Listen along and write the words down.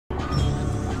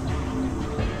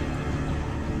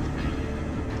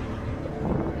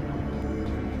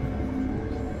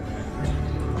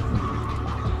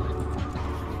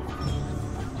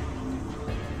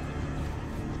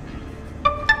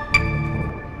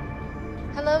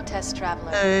Hello, test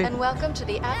traveler, and welcome to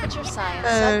the Aperture Science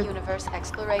Sub-Universe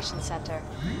Exploration Center.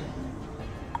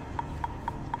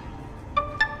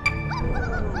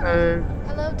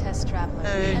 Hello, test traveler,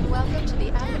 and welcome to the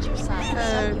Aperture Science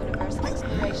Sub-Universe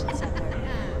Exploration Center.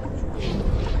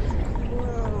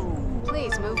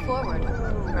 Please move forward.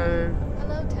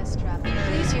 Hello, test traveler.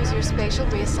 Please use your spatial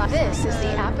reassignment. This is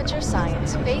the Aperture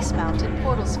Science base-mounted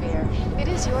portal sphere. It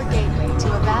is your gateway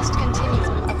to a vast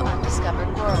continuum of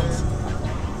undiscovered worlds.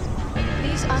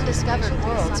 These undiscovered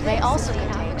worlds may also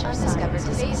contain undiscovered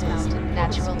diseases,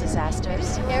 natural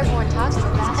disasters, airborne toxins,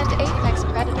 and apex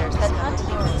predators that hunt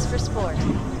humans for sport.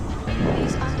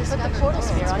 These undiscovered portal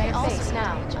sphere on your face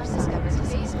now. Undiscovered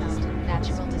diseases,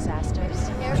 natural disasters,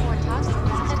 airborne toxins,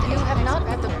 and you have not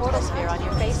put the portal sphere on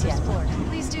your face yet.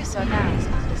 Please do so now.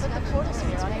 Put the portal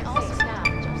sphere on your face now.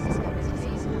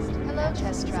 Hello,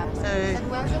 test traveler, and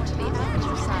welcome to the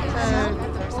Aperture Science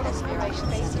Sub-Universe Exploration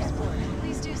Base yet.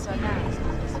 Please do so now.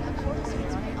 Put the portal sphere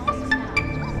on your face now.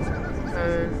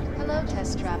 Hello,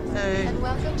 test traveler, and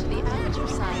welcome to the Aperture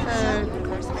Science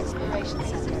Sub-Universe Exploration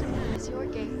Center. It is your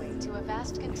gateway to a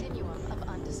vast continuum of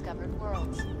undiscovered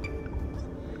worlds.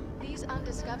 These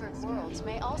undiscovered worlds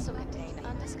may also contain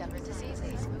undiscovered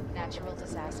diseases, natural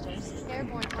disasters,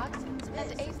 airborne toxins,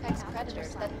 and apex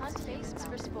predators that hunt humans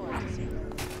for sport.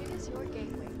 It is your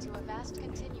gateway to a vast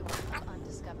continuum of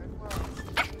undiscovered worlds.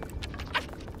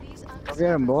 These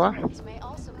undiscovered worlds may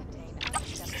also contain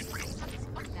undiscovered diseases,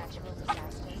 natural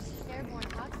disasters, airborne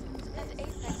toxins, and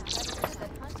apex predators that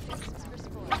hunt humans for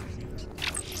sport.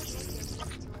 It is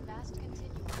your gateway to a vast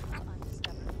continuum of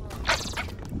undiscovered worlds.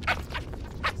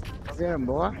 Bien,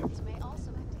 boy. May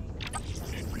also contain undiscovered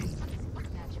diseases, natural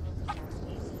disasters,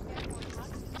 airborne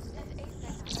toxins, and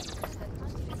apex predators that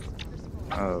hunt humans for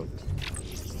sport. Oh.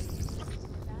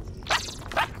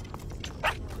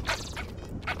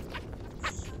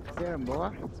 Bien, boy.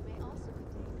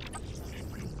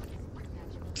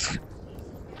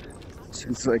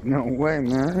 She's like, no way,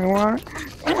 man. You want?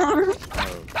 Oh.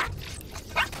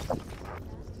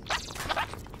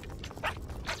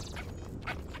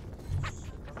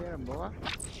 Bien, boy.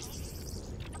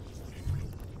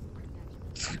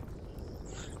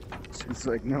 She's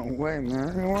like, no way,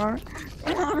 man. You want?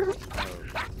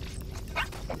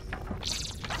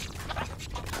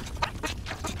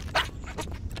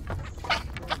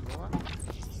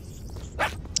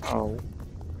 Oh.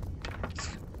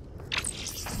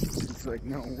 She's like,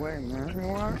 no way, man. You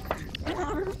want?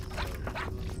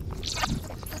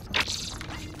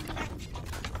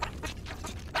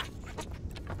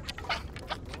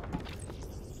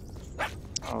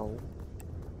 Oh.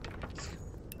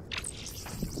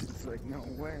 She's like, no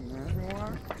way, man. You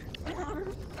want?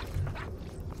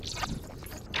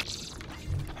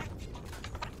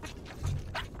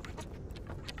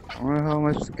 Where the hell am I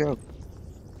supposed to go?